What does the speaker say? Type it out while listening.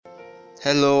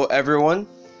Hello everyone,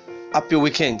 happy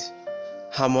weekend.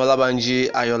 I'm Olabanji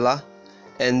Ayola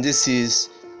and this is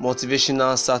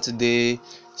Motivational Saturday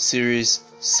Series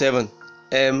 7,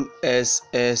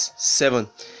 MSS 7.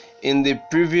 In the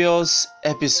previous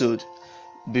episode,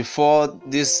 before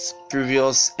this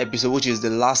previous episode, which is the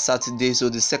last Saturday, so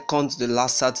the second to the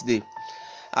last Saturday,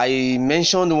 I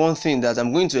mentioned one thing that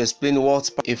I'm going to explain what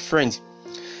a friend.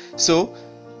 So,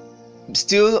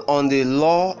 still on the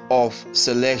law of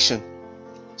selection.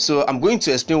 So I'm going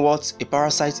to explain what a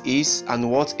parasite is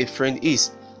and what a friend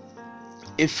is.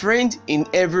 A friend in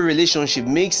every relationship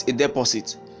makes a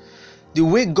deposit. The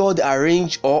way God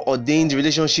arranged or ordained the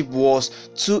relationship was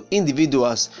two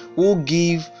individuals who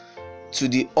give to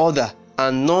the other,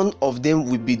 and none of them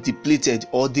will be depleted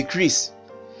or decrease.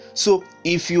 So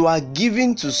if you are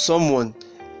giving to someone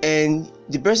and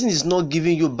the person is not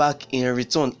giving you back in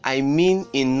return, I mean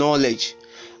in knowledge,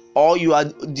 or you are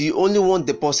the only one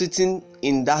depositing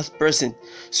in that person,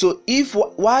 so if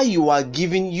while you are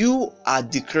giving you are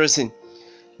decreasing,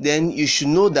 then you should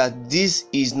know that this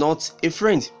is not a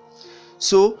friend.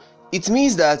 So it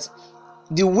means that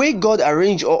the way God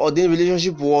arranged or ordained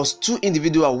relationship was two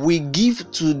individuals we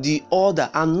give to the other,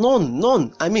 and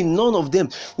none of them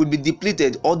will be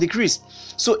depleted or decreased.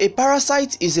 So a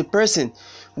parasite is a person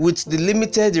with the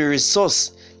limited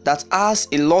resource that has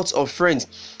a lot of friends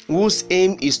whose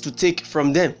aim is to take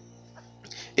from them.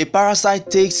 A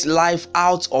parasite takes life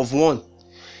out of one.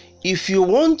 If you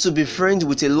want to be friends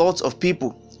with a lot of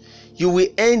people, you will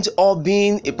end up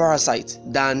being a parasite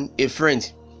than a friend.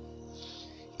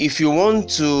 If you want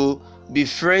to be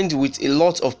friends with a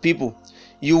lot of people,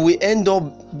 you will end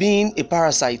up being a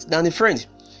parasite than a friend.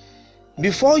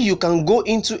 Before you can go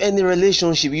into any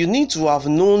relationship, you need to have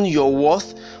known your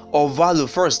worth or value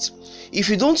first. If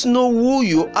you don't know who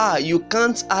you are, you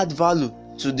can't add value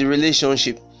to the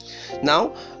relationship.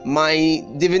 Now, my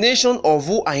divination of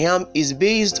who I am is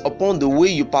based upon the way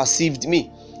you perceived me.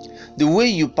 The way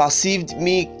you perceived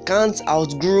me can't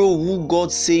outgrow who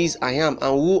God says I am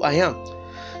and who I am.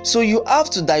 So you have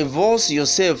to divorce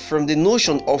yourself from the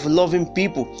notion of loving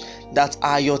people that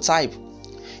are your type.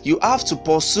 You have to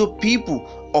pursue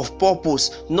people of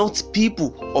purpose, not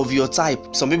people of your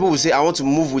type. Some people will say, I want to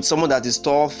move with someone that is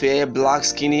tall, fair, black,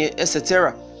 skinny,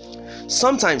 etc.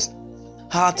 Sometimes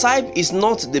our type is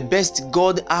not the best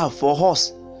God has for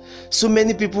us. So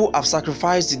many people have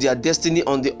sacrificed their destiny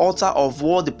on the altar of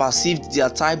what they perceived their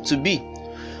type to be.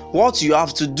 What you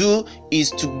have to do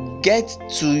is to get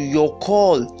to your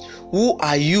call. Who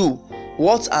are you?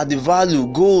 What are the value,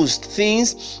 goals,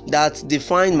 things that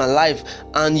define my life?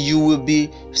 And you will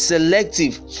be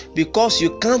selective, because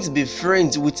you can't be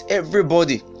friends with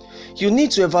everybody. You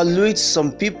need to evaluate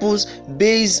some people's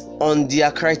based on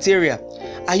their criteria.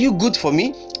 Are you good for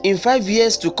me? In 5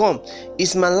 years to come,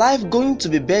 is my life going to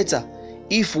be better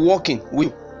if working with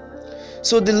you?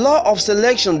 So the law of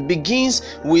selection begins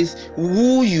with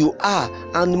who you are,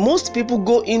 and most people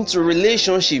go into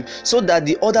relationship so that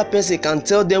the other person can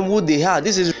tell them who they are.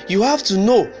 You have to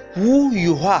know who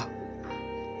you are.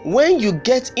 When you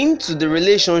get into the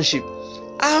relationship,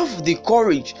 have the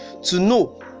courage to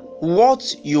know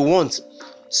what you want.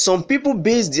 Some people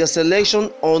base their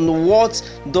selection on what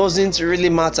doesn't really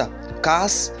matter: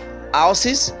 cars,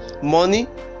 houses, money,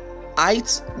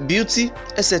 height, beauty,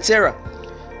 etc.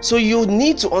 So you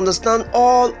need to understand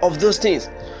all of those things.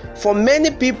 For many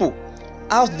people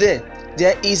out there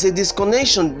is a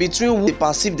disconnection between who they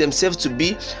perceive themselves to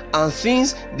be and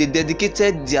things they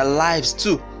dedicated their lives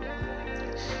to.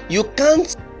 You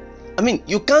can't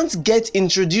get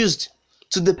introduced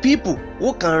to the people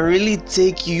who can really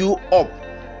take you up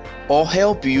or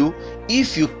help you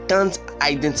if you can't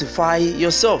identify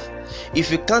yourself,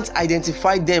 if you can't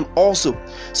identify them also.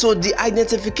 So the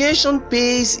identification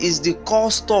phase is the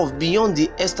core stuff beyond the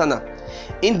external.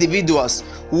 Individuals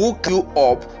who can you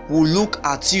up will look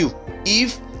at you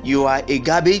if you are a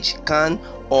garbage can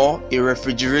or a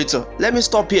refrigerator. Let me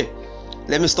stop here.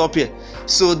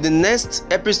 So the next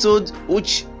episode,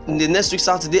 which in the next week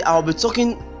Saturday, I'll be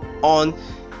talking on,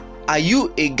 are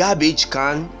you a garbage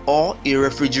can or a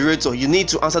refrigerator? You need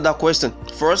to answer that question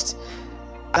first.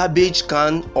 Garbage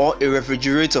can or a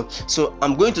refrigerator? So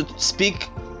I'm going to speak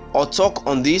or talk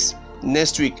on this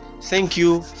next week. Thank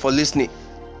you for listening.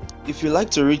 If you like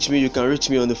to reach me, you can reach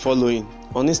me on the following: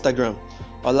 on Instagram,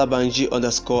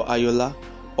 Olabanji_Ayola,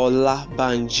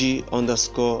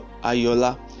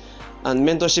 Olabanji_Ayola, and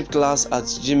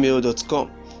mentorshipclass@gmail.com.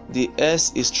 The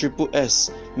S is SSS,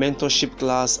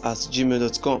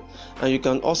 mentorshipclass@gmail.com. And you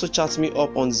can also chat me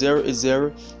up on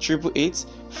 080 888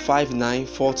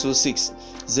 59426,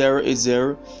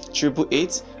 080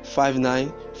 888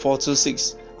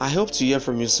 59426. I hope to hear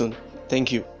from you soon.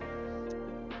 Thank you.